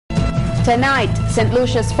Tonight, St.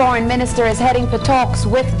 Lucia's foreign minister is heading for talks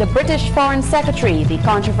with the British Foreign Secretary. The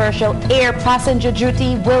controversial air passenger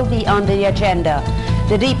duty will be on the agenda.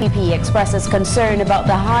 The DPP expresses concern about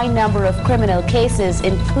the high number of criminal cases,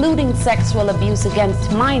 including sexual abuse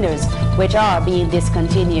against minors, which are being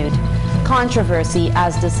discontinued. Controversy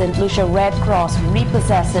as the St. Lucia Red Cross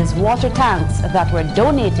repossesses water tanks that were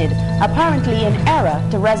donated, apparently in error,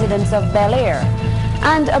 to residents of Bel Air.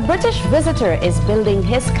 And a British visitor is building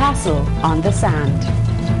his castle on the sand.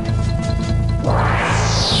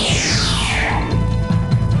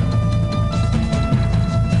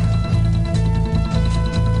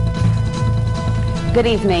 Good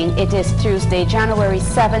evening. It is Tuesday, January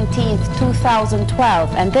 17th,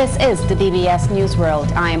 2012, and this is the DBS News World.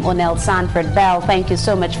 I'm Onel Sanford Bell. Thank you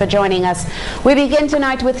so much for joining us. We begin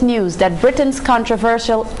tonight with news that Britain's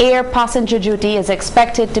controversial air passenger duty is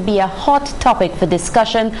expected to be a hot topic for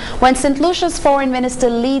discussion when St. Lucia's foreign minister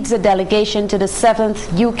leads a delegation to the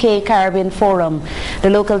 7th UK Caribbean Forum. The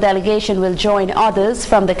local delegation will join others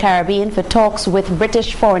from the Caribbean for talks with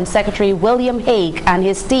British Foreign Secretary William Hague and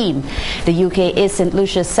his team. The UK is St.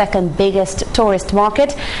 Lucia's second biggest tourist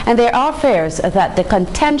market, and there are fears that the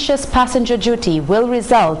contentious passenger duty will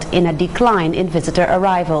result in a decline in visitor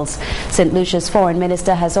arrivals. St. Lucia's foreign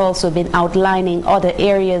minister has also been outlining other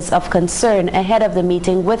areas of concern ahead of the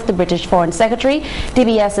meeting with the British Foreign Secretary.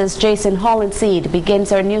 DBS's Jason Hollandseed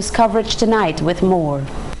begins our news coverage tonight with more.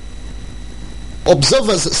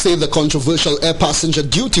 Observers say the controversial air passenger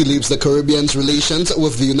duty leaves the Caribbean's relations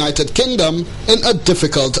with the United Kingdom in a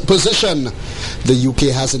difficult position. The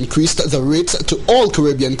UK has increased the rates to all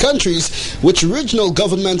Caribbean countries, which regional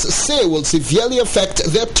governments say will severely affect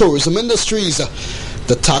their tourism industries.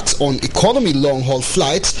 The tax on economy long-haul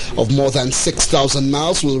flights of more than 6,000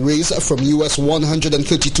 miles will raise from US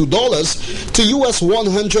 $132 to US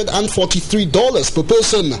 $143 per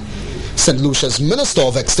person. St. Lucia's Minister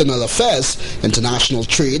of External Affairs, International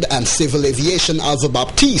Trade and Civil Aviation, Alva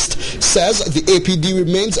Baptiste, says the APD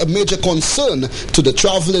remains a major concern to the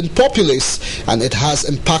traveling populace and it has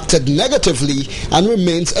impacted negatively and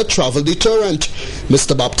remains a travel deterrent.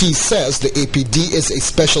 Mr. Baptiste says the APD is a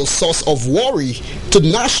special source of worry to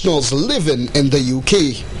nationals living in the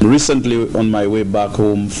UK. Recently, on my way back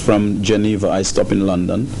home from Geneva, I stopped in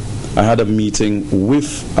London. I had a meeting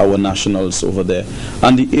with our nationals over there,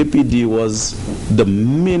 and the APD was the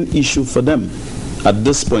main issue for them at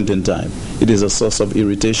this point in time. It is a source of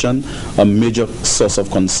irritation, a major source of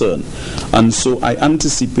concern. And so I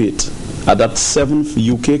anticipate at that 7th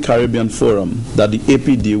UK Caribbean Forum that the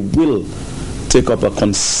APD will take up a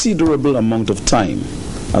considerable amount of time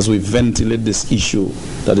as we ventilate this issue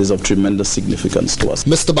that is of tremendous significance to us.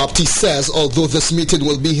 Mr. Baptiste says although this meeting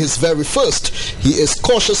will be his very first, he is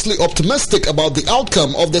cautiously optimistic about the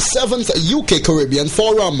outcome of the 7th UK Caribbean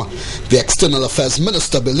Forum. The External Affairs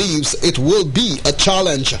Minister believes it will be a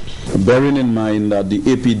challenge. Bearing in mind that the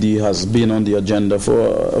APD has been on the agenda for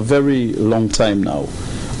a very long time now,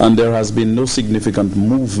 and there has been no significant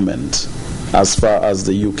movement as far as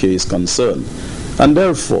the UK is concerned, and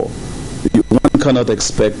therefore one cannot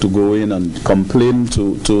expect to go in and complain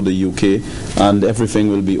to the UK and everything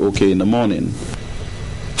will be okay in the morning.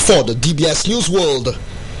 For the DBS News World,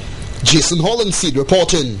 Jason Hollandseed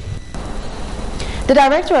reporting. The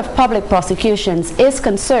Director of Public Prosecutions is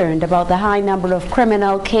concerned about the high number of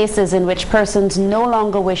criminal cases in which persons no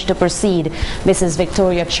longer wish to proceed. Mrs.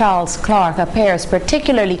 Victoria Charles Clark appears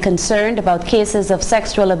particularly concerned about cases of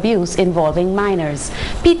sexual abuse involving minors.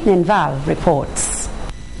 Pete Ninval reports.